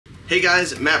Hey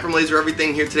guys, Matt from Laser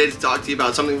Everything here today to talk to you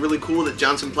about something really cool that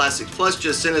Johnson Plastics Plus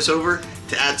just sent us over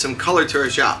to add some color to our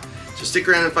shop. So stick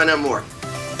around and find out more.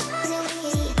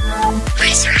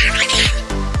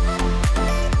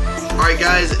 Alright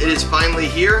guys, it is finally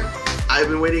here. I've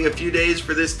been waiting a few days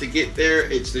for this to get there.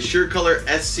 It's the Surecolor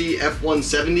SC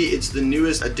F-170. It's the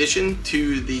newest addition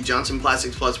to the Johnson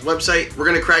Plastics Plus website. We're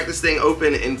gonna crack this thing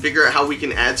open and figure out how we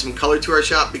can add some color to our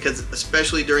shop, because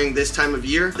especially during this time of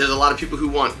year, there's a lot of people who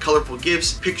want colorful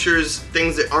gifts, pictures,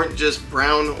 things that aren't just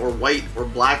brown or white or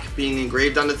black being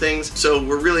engraved onto things. So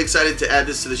we're really excited to add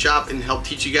this to the shop and help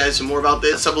teach you guys some more about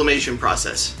this sublimation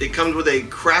process. It comes with a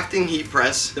crafting heat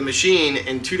press, the machine,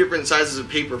 and 2 different sizes of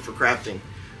paper for crafting.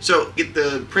 So get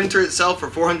the printer itself for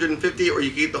 $450, or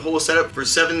you can get the whole setup for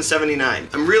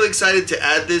 $779. I'm really excited to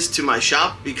add this to my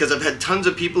shop because I've had tons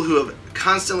of people who have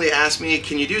constantly asked me,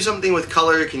 can you do something with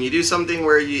color? Can you do something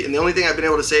where you, and the only thing I've been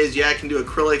able to say is, yeah, I can do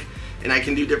acrylic and I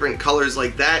can do different colors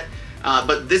like that.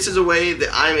 But this is a way that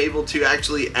I'm able to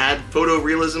actually add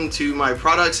photorealism to my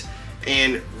products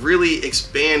and really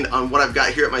expand on what I've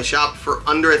got here at my shop for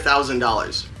under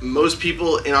 $1,000. Most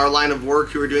people in our line of work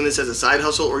who are doing this as a side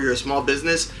hustle, or you're a small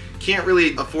business, can't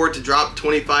really afford to drop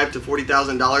 $25,000 to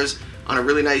 $40,000 on a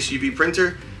really nice UV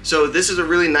printer. So this is a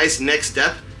really nice next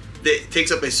step that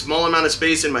takes up a small amount of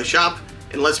space in my shop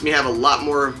and lets me have a lot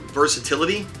more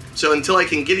versatility. So until I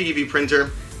can get a UV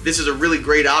printer, this is a really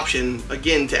great option,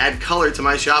 again, to add color to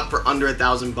my shop for under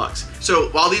 $1,000. So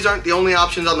while these aren't the only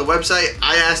options on the website,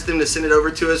 I asked them to send it over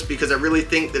to us because I really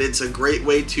think that it's a great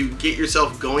way to get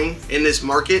yourself going in this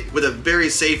market with a very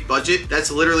safe budget. That's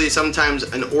literally sometimes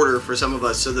an order for some of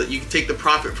us, so that you can take the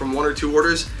profit from 1 or 2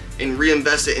 orders and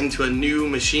reinvest it into a new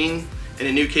machine and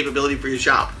a new capability for your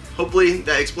shop. Hopefully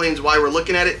that explains why we're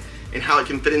looking at it and how it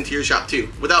can fit into your shop too.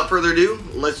 Without further ado,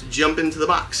 let's jump into the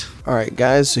box. All right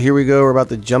guys, so here we go. We're about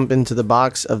to jump into the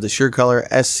box of the Surecolor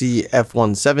SC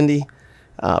F-170.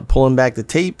 Pulling back the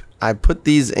tape. I put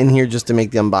these in here just to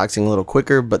make the unboxing a little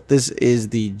quicker, but this is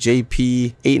the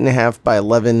JP 8.5 by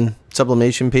 11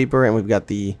 sublimation paper, and we've got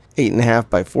the 8.5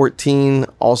 by 14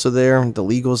 also there, the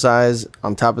legal size.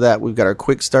 On top of that, we've got our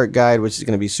quick start guide, which is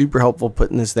going to be super helpful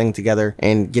putting this thing together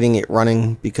and getting it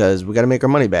running, because we got to make our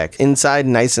money back. Inside,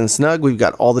 nice and snug, we've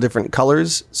got all the different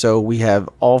colors. So we have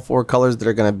all 4 colors that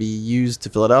are going to be used to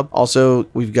fill it up. Also,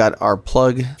 we've got our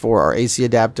plug for our AC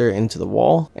adapter into the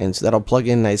wall, and so that'll plug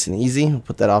in nice and easy. We'll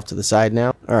put that off to the side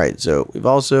now. All right, so we've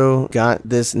also got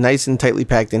this nice and tightly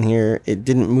packed in here. It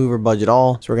didn't move or budge at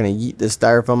all, so we're going to yeet this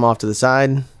styrofoam off to the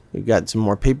side. We've got some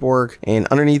more paperwork, and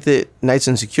underneath it, nice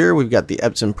and secure, we've got the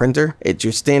Epson printer. It's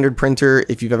your standard printer.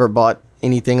 If you've ever bought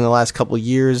anything in the last couple of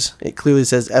years, it clearly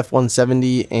says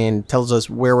F-170 and tells us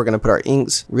where we're going to put our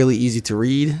inks. Really easy to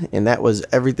read, and that was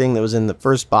everything that was in the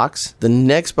first box. The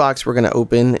next box we're going to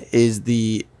open is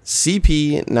the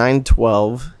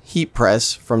CP912 heat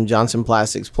press from Johnson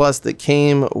Plastics Plus that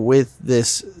came with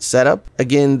this setup.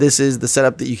 Again, this is the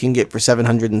setup that you can get for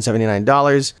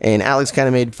 $779, and Alex kind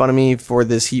of made fun of me for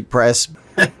this heat press.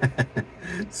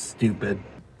 Stupid.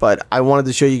 But I wanted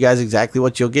to show you guys exactly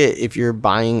what you'll get if you're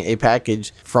buying a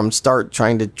package from start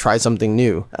trying to try something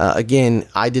new. Again,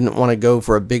 I didn't want to go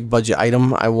for a big budget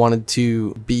item. I wanted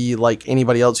to be like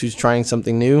anybody else who's trying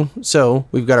something new. So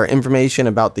we've got our information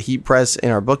about the heat press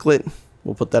in our booklet.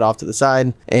 We'll put that off to the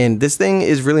side. And this thing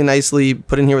is really nicely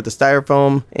put in here with the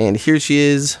styrofoam. And here she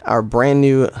is, our brand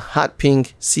new hot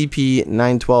pink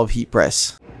CP912 heat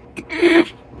press.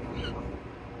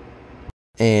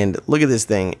 And look at this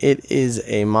thing. It is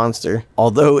a monster.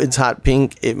 Although it's hot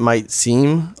pink, it might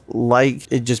seem like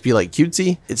it'd just be like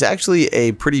cutesy. It's actually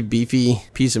a pretty beefy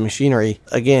piece of machinery.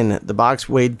 Again, the box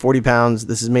weighed 40 pounds.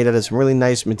 This is made out of some really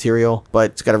nice material,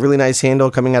 but it's got a really nice handle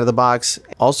coming out of the box.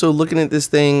 Also, looking at this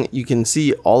thing, you can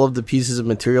see all of the pieces of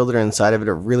material that are inside of it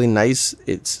are really nice.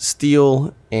 It's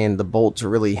steel, and the bolts are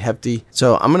really hefty.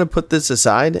 So I'm going to put this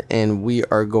aside, and we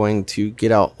are going to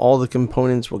get out all the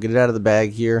components. We'll get it out of the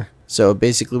bag here. So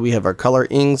basically we have our color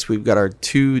inks, we've got our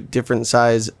 2 different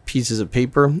size pieces of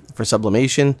paper for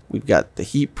sublimation, we've got the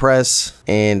heat press,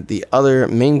 and the other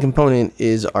main component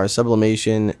is our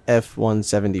sublimation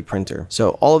F-170 printer.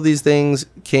 So all of these things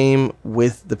came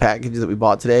with the package that we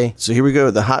bought today. So here we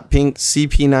go. The hot pink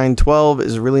CP912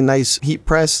 is a really nice heat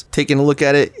press. Taking a look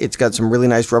at it, it's got some really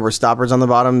nice rubber stoppers on the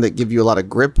bottom that give you a lot of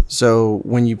grip. So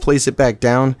when you place it back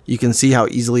down, you can see how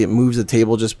easily it moves the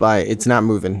table just by, it's not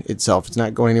moving itself. It's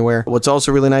not going anywhere. What's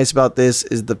also really nice about this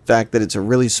is the fact that it's a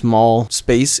really small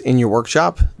space in your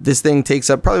workshop. This thing takes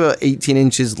up probably about 18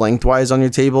 inches lengthwise on your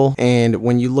table, and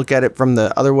when you look at it from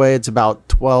the other way, it's about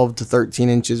 12 to 13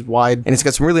 inches wide, and it's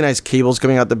got some really nice cables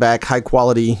coming out the back, high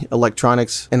quality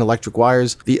electronics and electric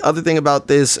wires. The other thing about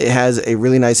this, it has a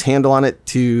really nice handle on it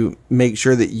to make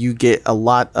sure that you get a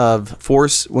lot of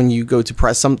force when you go to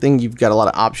press something. You've got a lot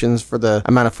of options for the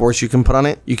amount of force you can put on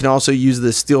it. You can also use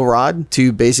the steel rod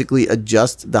to basically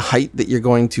adjust the height that you're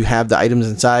going to have the items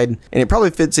inside, and it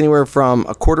probably fits anywhere from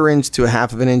a 1/4 inch to a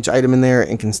 1/2 inch item in there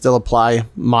and can still apply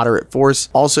moderate force.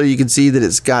 Also, you can see that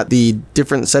it's got the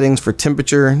different settings for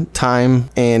temperature, time,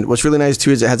 and what's really nice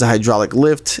too is it has a hydraulic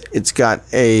lift. It's got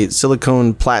a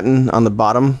silicone platen on the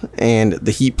bottom and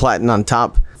the heat platen on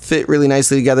top. Fit really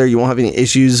nicely together. You won't have any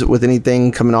issues with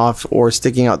anything coming off or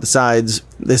sticking out the sides.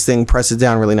 This thing presses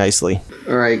down really nicely.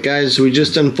 All right, guys, so we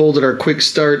just unfolded our quick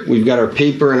start. We've got our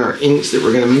paper and our inks that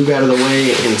we're gonna move out of the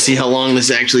way and see how long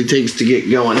this actually takes to get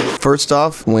going. First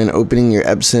off, when opening your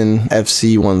Epson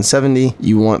FC-170,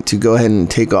 you want to go ahead and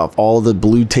take off all the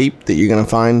blue tape that you're gonna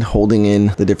find holding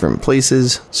in the different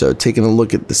places. So taking a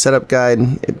look at the setup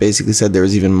guide, it basically said there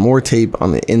was even more tape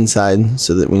on the inside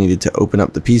so that we needed to open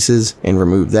up the pieces and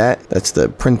remove that. That's the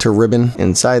printer ribbon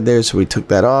inside there, so we took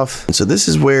that off. And so this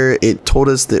is where it told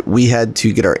us that we had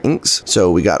to get our inks.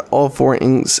 So we got all 4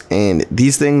 inks, and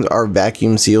these things are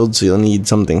vacuum sealed, so you'll need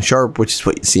something sharp, which is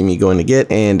what you see me going to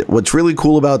get. And what's really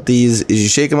cool about these is you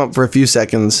shake them up for a few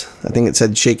seconds. I think it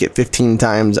said shake it 15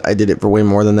 times. I did it for way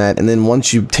more than that. And then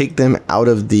once you take them out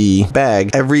of the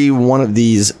bag, every one of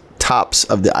these tops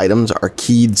of the items are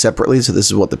keyed separately. So this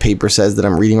is what the paper says that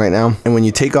I'm reading right now. And when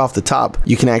you take off the top,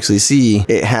 you can actually see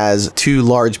it has 2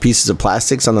 large pieces of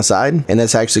plastics on the side, and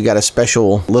that's actually got a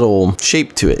special little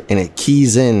shape to it, and it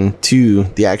keys in to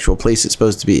the actual place it's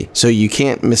supposed to be. So you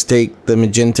can't mistake the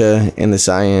magenta and the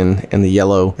cyan and the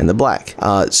yellow and the black.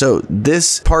 So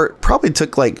this part probably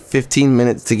took like 15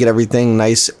 minutes to get everything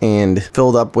nice and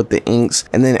filled up with the inks.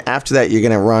 And then after that, you're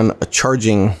gonna run a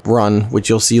charging run, which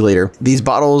you'll see later. These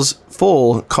bottles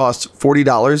full cost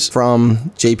 $40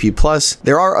 from JP Plus.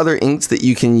 There are other inks that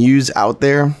you can use out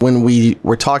there. When we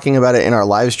were talking about it in our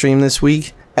live stream this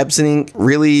week, Epson ink,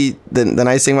 really, the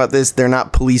nice thing about this, they're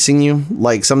not policing you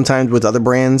like sometimes with other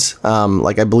brands,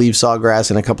 like I believe Sawgrass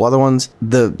and a couple other ones.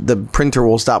 The printer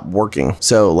will stop working,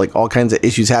 so like all kinds of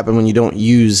issues happen when you don't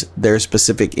use their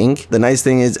specific ink. The nice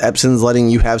thing is Epson's letting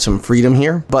you have some freedom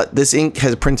here, but this ink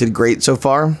has printed great so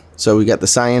far. So we got the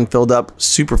cyan filled up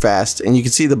super fast, and you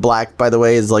can see the black, by the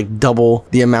way, is like double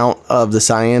the amount of the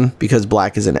cyan because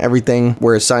black is in everything,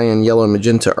 whereas cyan, yellow, and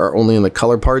magenta are only in the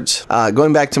color parts.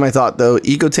 Going back to my thought though,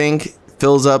 EcoTank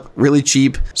fills up really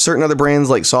cheap. Certain other brands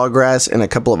like Sawgrass and a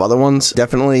couple of other ones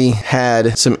definitely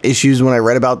had some issues when I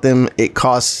read about them. It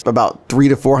costs about $300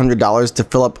 to $400 to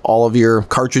fill up all of your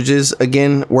cartridges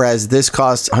again, whereas this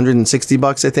costs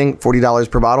 $160, I think, $40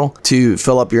 per bottle to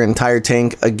fill up your entire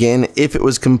tank again if it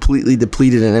was completely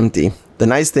depleted and empty. The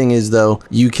nice thing is though,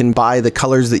 you can buy the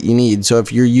colors that you need. So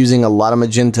if you're using a lot of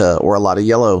magenta or a lot of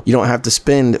yellow, you don't have to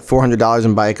spend $400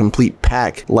 and buy a complete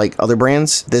pack like other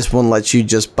brands. This one lets you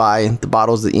just buy the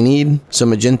bottles that you need. So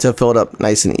magenta filled up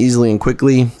nice and easily and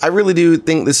quickly. I really do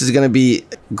think this is going to be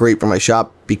great for my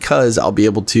shop because I'll be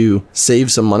able to save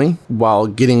some money while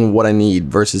getting what I need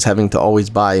versus having to always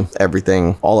buy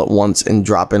everything all at once and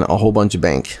drop in a whole bunch of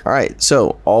bank. All right,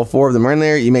 so all 4 of them are in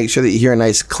there. You make sure that you hear a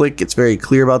nice click. It's very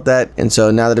clear about that. And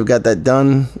so now that I've got that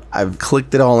done, I've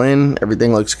clicked it all in.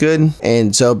 Everything looks good.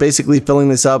 And so basically filling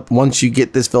this up, once you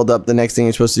get this filled up, the next thing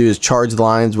you're supposed to do is charge the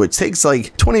lines, which takes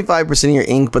like 25% of your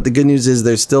ink. But the good news is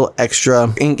there's still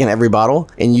extra ink in every bottle,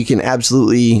 and you can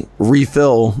absolutely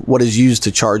refill what is used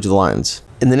to charge the lines.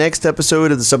 In the next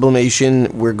episode of the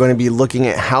sublimation, we're going to be looking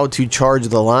at how to charge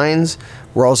the lines.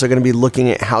 We're also going to be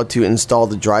looking at how to install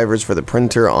the drivers for the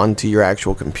printer onto your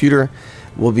actual computer.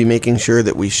 We'll be making sure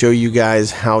that we show you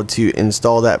guys how to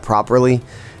install that properly.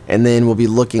 And then we'll be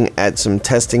looking at some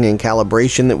testing and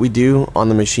calibration that we do on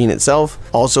the machine itself.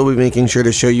 Also, we'll be making sure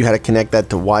to show you how to connect that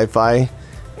to Wi-Fi.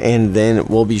 And then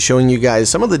we'll be showing you guys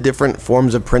some of the different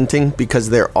forms of printing, because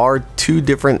there are 2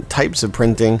 different types of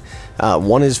printing.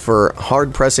 One is for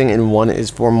hard pressing and one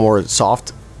is for more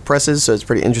soft presses, so it's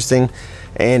pretty interesting.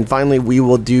 And finally, we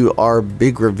will do our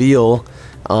big reveal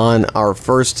on our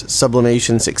first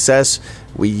sublimation success.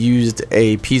 We used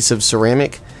a piece of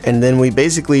ceramic, and then we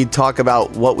basically talk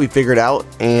about what we figured out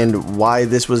and why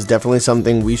this was definitely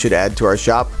something we should add to our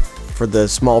shop for the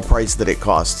small price that it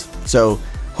cost. So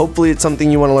hopefully it's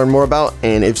something you want to learn more about,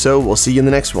 and if so, we'll see you in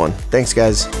the next one. Thanks,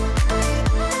 guys.